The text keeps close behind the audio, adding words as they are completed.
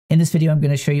In this video, I'm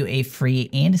going to show you a free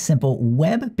and simple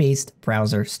web-based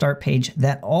browser start page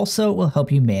that also will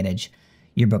help you manage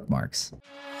your bookmarks.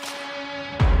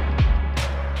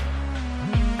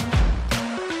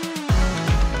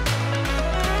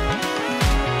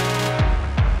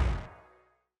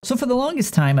 So for the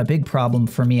longest time, a big problem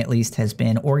for me at least has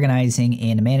been organizing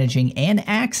and managing and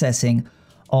accessing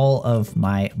all of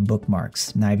my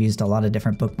bookmarks. Now, I've used a lot of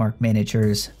different bookmark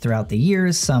managers throughout the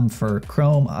years, some for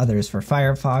Chrome, others for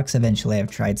Firefox. Eventually, I've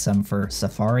tried some for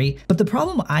Safari. But the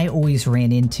problem I always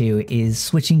ran into is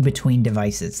switching between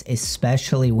devices,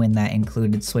 especially when that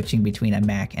included switching between a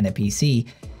Mac and a PC.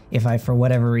 If I, for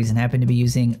whatever reason, happen to be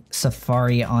using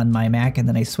Safari on my Mac and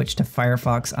then I switch to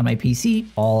Firefox on my PC,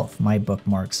 all of my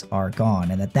bookmarks are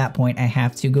gone. And at that point, I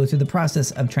have to go through the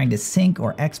process of trying to sync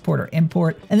or export or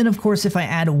import. And then, of course, if I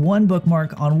add one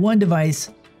bookmark on one device,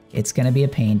 it's going to be a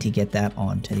pain to get that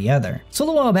onto the other. So a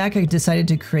little while back, I decided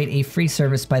to create a free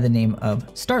service by the name of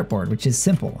Startboard, which is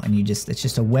simple. And it's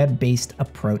just a web-based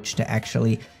approach to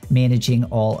actually managing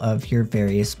all of your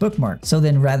various bookmarks. So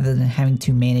then rather than having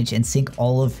to manage and sync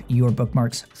all of your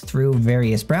bookmarks through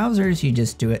various browsers, you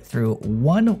just do it through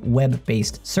one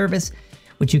web-based service,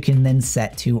 which you can then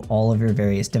set to all of your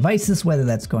various devices, whether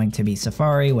that's going to be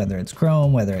Safari, whether it's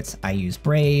Chrome, whether it's I use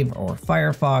Brave or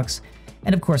Firefox.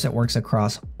 And of course, it works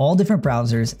across all different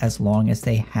browsers as long as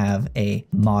they have a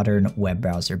modern web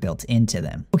browser built into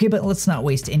them. Okay, but let's not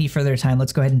waste any further time.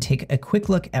 Let's go ahead and take a quick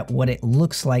look at what it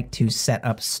looks like to set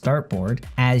up Startboard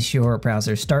as your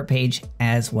browser start page,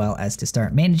 as well as to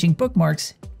start managing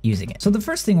bookmarks using it. So the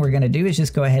first thing we're going to do is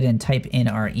just go ahead and type in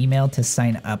our email to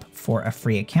sign up for a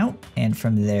free account. And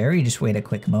from there, you just wait a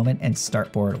quick moment and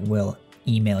Startboard will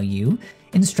email you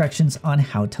instructions on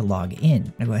how to log in.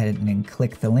 I'm gonna go ahead and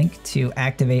click the link to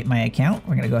activate my account.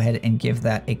 We're gonna go ahead and give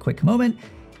that a quick moment.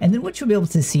 And then what you'll be able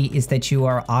to see is that you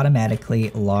are automatically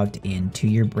logged into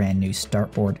your brand new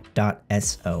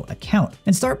startboard.so account.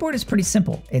 And Startboard is pretty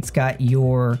simple. It's got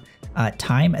your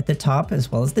time at the top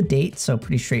as well as the date, so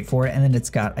pretty straightforward. And then it's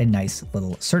got a nice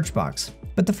little search box.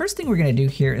 But the first thing we're gonna do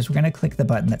here is we're gonna click the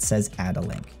button that says add a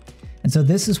link. And so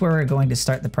this is where we're going to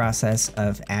start the process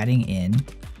of adding in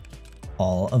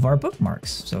all of our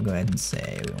bookmarks. So go ahead and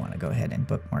say we want to go ahead and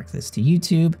bookmark this to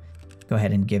YouTube. Go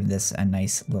ahead and give this a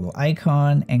nice little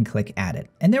icon and click add it.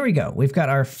 And there we go. We've got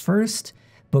our first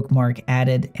bookmark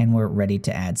added and we're ready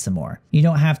to add some more. You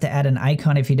don't have to add an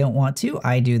icon if you don't want to.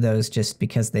 I do those just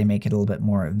because they make it a little bit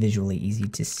more visually easy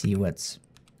to see what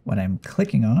I'm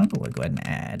clicking on. But we'll go ahead and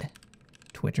add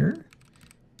Twitter,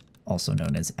 also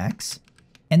known as X.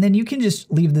 And then you can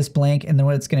just leave this blank, and then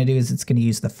what it's going to do is it's going to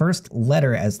use the first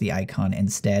letter as the icon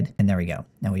instead. And there we go.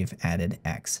 Now we've added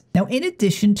X. Now, in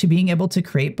addition to being able to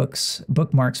create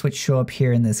bookmarks, which show up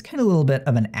here in this kind of little bit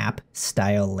of an app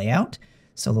style layout,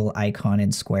 so a little icon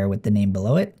in square with the name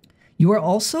below it, you are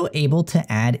also able to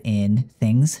add in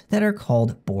things that are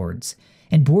called boards.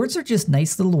 And boards are just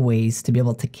nice little ways to be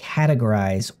able to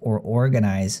categorize or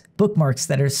organize bookmarks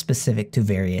that are specific to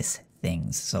various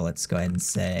things. So let's go ahead and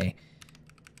say,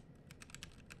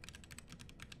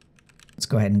 let's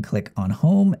go ahead and click on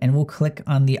home and we'll click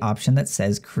on the option that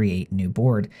says create new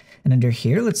board. And under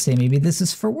here, let's say maybe this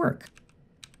is for work.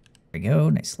 There we go,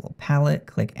 nice little palette,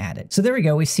 click add it. So there we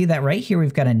go, we see that right here,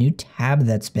 we've got a new tab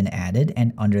that's been added.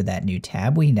 And under that new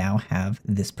tab, we now have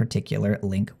this particular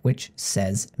link, which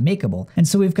says makeable. And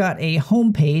so we've got a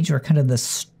home page or kind of the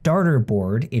starter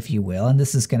board, if you will. And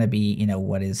this is going to be,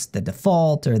 what is the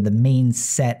default or the main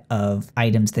set of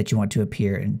items that you want to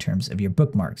appear in terms of your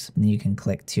bookmarks. And then you can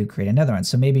click to create another one.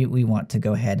 So maybe we want to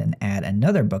go ahead and add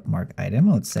another bookmark item.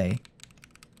 Let's say,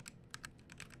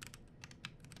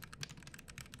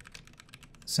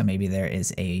 so maybe there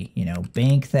is a,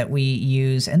 bank that we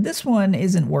use, and this one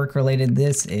isn't work related.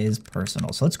 This is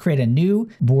personal. So let's create a new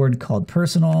board called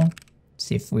personal.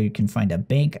 See if we can find a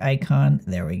bank icon.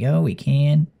 There we go, we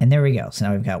can. And there we go. So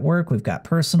now we've got work, we've got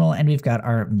personal, and we've got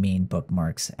our main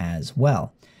bookmarks as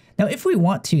well. Now, if we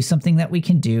want to, something that we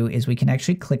can do is we can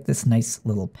actually click this nice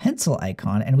little pencil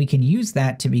icon and we can use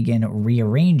that to begin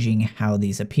rearranging how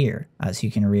these appear. So you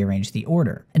can rearrange the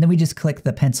order. And then we just click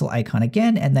the pencil icon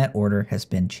again and that order has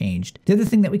been changed. The other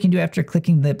thing that we can do after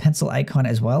clicking the pencil icon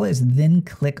as well is then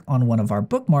click on one of our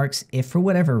bookmarks if for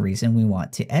whatever reason we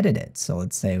want to edit it. So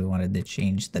let's say we wanted to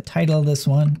change the title of this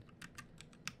one.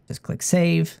 Just click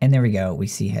save, and there we go. We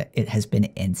see it has been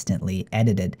instantly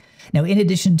edited. Now, in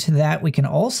addition to that, we can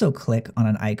also click on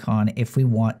an icon if we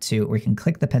want to, or we can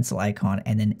click the pencil icon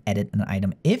and then edit an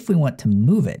item if we want to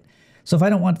move it. So if I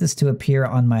don't want this to appear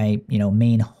on my,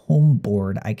 main home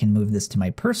board, I can move this to my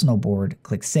personal board,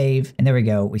 click save, and there we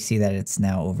go. We see that it's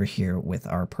now over here with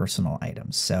our personal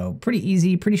items. So pretty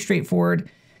easy, pretty straightforward.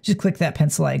 Just click that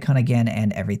pencil icon again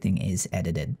and everything is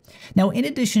edited. Now, in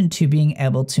addition to being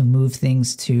able to move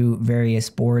things to various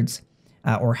boards,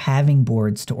 or having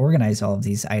boards to organize all of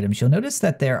these items, you'll notice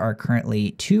that there are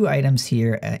currently 2 items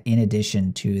here in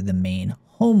addition to the main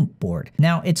home board.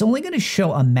 Now, it's only going to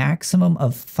show a maximum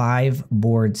of 5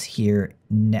 boards here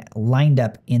lined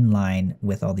up in line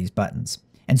with all these buttons.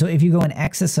 And so if you go in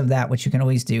excess of that, what you can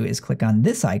always do is click on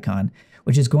this icon,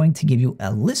 which is going to give you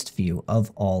a list view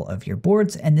of all of your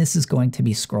boards. And this is going to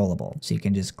be scrollable. So you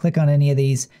can just click on any of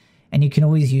these, and you can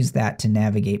always use that to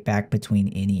navigate back between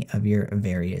any of your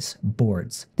various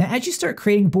boards. Now, as you start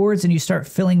creating boards and you start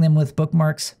filling them with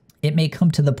bookmarks, it may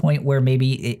come to the point where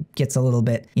maybe it gets a little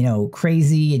bit,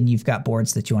 crazy and you've got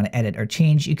boards that you want to edit or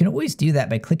change. You can always do that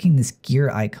by clicking this gear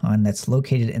icon that's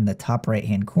located in the top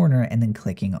right-hand corner and then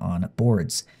clicking on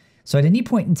boards. So at any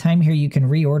point in time here, you can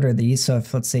reorder these. So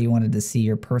if, let's say, you wanted to see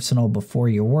your personal before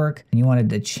your work and you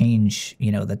wanted to change,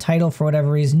 the title for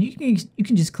whatever reason, you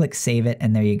can just click save it,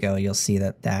 and there you go. You'll see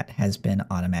that that has been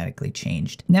automatically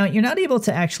changed. Now, you're not able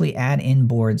to actually add in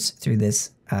boards through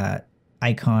this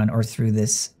icon or through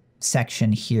this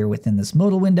section here within this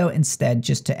modal window. Instead,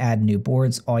 just to add new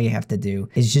boards, all you have to do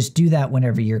is just do that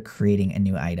whenever you're creating a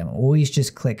new item. Always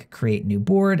just click create new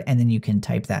board, and then you can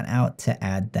type that out to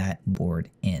add that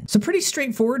board in. So pretty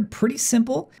straightforward, pretty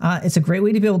simple. It's a great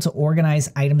way to be able to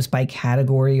organize items by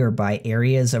category or by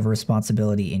areas of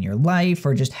responsibility in your life,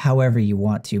 or just however you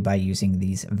want to by using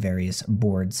these various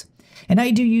boards. And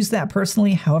I do use that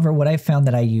personally. However, what I found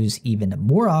that I use even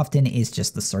more often is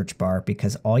just the search bar,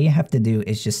 because all you have to do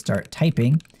is just start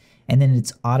typing, and then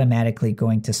it's automatically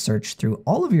going to search through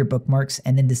all of your bookmarks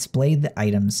and then display the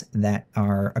items that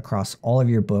are across all of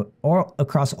your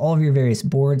across all of your various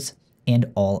boards and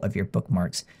all of your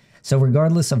bookmarks. So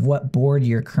regardless of what board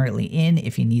you're currently in,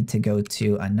 if you need to go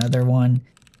to another one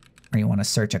or you want to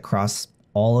search across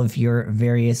all of your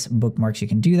various bookmarks, you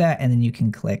can do that, and then you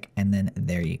can click, and then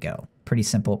there you go. Pretty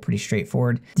simple, pretty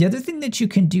straightforward. The other thing that you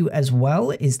can do as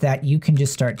well is that you can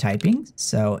just start typing.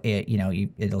 So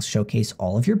it'll showcase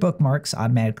all of your bookmarks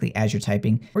automatically as you're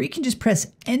typing, or you can just press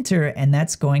enter, and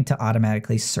that's going to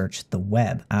automatically search the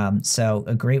web. So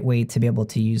a great way to be able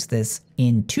to use this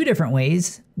in 2 different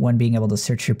ways, one being able to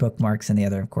search your bookmarks and the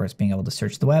other, of course, being able to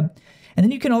search the web. And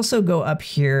then you can also go up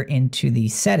here into the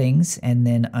settings, and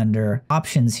then under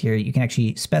options here, you can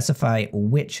actually specify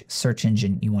which search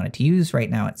engine you want it to use. Right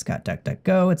now it's got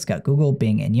DuckDuckGo, it's got Google,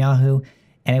 Bing, and Yahoo,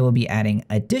 and I will be adding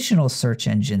additional search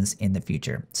engines in the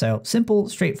future. So simple,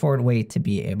 straightforward way to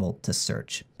be able to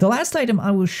search. The last item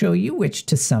I will show you, which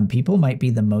to some people might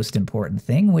be the most important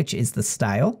thing, which is the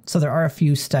style. So there are a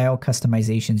few style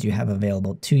customizations you have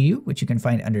available to you, which you can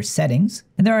find under settings.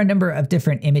 And there are a number of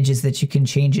different images that you can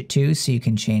change it to. So you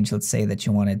can change, let's say that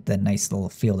you wanted the nice little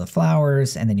field of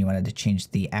flowers, and then you wanted to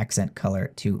change the accent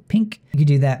color to pink. You can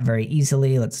do that very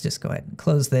easily. Let's just go ahead and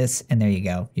close this, and there you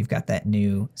go. You've got that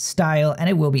new style, and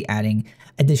I will be adding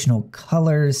additional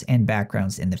colors and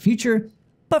backgrounds in the future.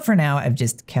 But for now, I've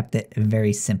just kept it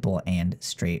very simple and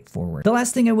straightforward. The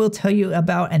last thing I will tell you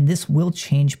about, and this will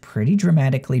change pretty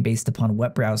dramatically based upon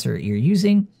what browser you're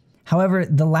using. However,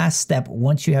 the last step,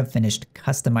 once you have finished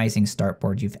customizing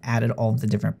Startboard, you've added all of the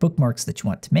different bookmarks that you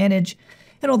want to manage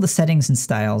and all the settings and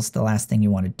styles, the last thing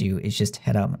you want to do is just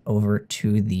head on over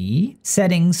to the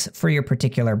settings for your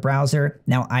particular browser.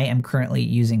 Now, I am currently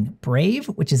using Brave,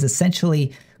 which is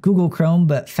essentially Google Chrome,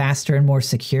 but faster and more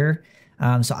secure.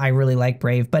 So I really like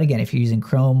Brave. But again, if you're using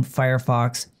Chrome,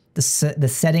 Firefox, the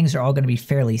settings are all going to be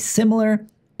fairly similar,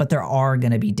 but there are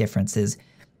going to be differences.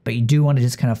 But you do want to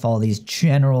just kind of follow these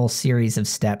general series of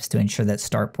steps to ensure that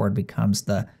Startboard becomes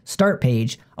the start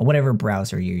page on whatever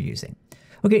browser you're using.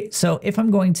 Okay, so if I'm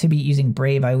going to be using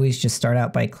Brave, I always just start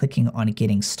out by clicking on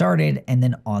Getting Started, and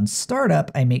then on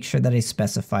Startup, I make sure that I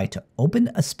specify to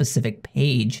open a specific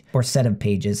page or set of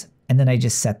pages, and then I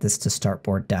just set this to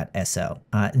startboard.so.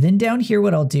 Then down here,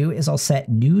 what I'll do is I'll set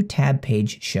New Tab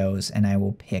Page Shows, and I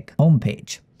will pick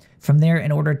Homepage. From there,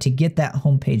 in order to get that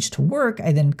homepage to work,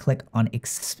 I then click on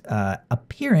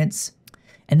Appearance,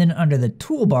 and then under the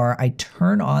toolbar, I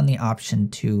turn on the option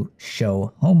to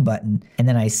Show Home button, and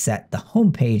then I set the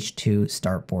home page to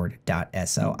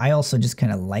startboard.so. I also just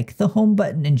kind of like the home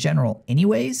button in general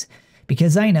anyways,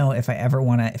 because I know if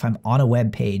I'm on a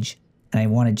web page and I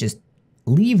want to just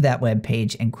leave that web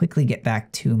page and quickly get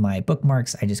back to my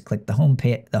bookmarks, I just click the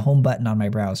home button on my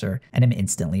browser and I'm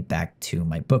instantly back to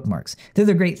my bookmarks. The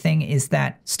other great thing is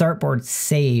that Startboard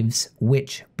saves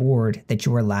which board that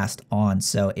you were last on.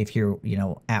 So if you're,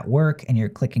 at work and you're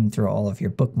clicking through all of your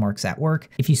bookmarks at work,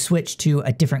 if you switch to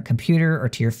a different computer or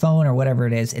to your phone or whatever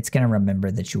it is, it's going to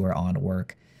remember that you were on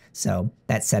work. So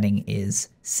that setting is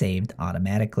saved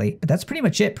automatically. But that's pretty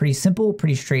much it. Pretty simple,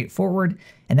 pretty straightforward.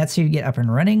 And that's how you get up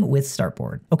and running with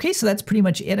Startboard. Okay, so that's pretty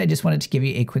much it. I just wanted to give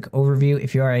you a quick overview.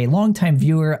 If you are a longtime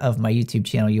viewer of my YouTube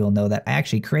channel, you will know that I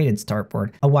actually created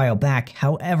Startboard a while back.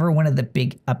 However, one of the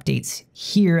big updates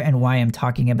here and why I'm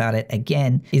talking about it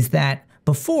again is that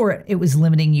before, it was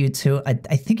limiting you to, I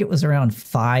think it was around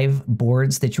 5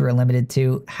 boards that you were limited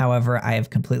to. However, I have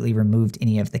completely removed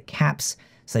any of the caps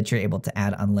so that you're able to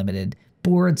add unlimited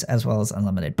boards as well as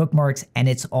unlimited bookmarks, and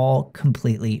it's all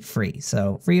completely free.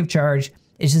 So free of charge.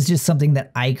 It's just something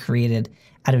that I created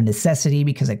out of necessity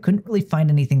because I couldn't really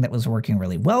find anything that was working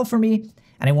really well for me,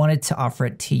 and I wanted to offer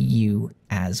it to you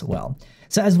as well.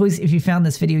 So as always, if you found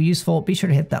this video useful, be sure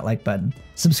to hit that like button.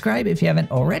 Subscribe if you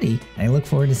haven't already, and I look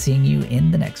forward to seeing you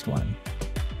in the next one.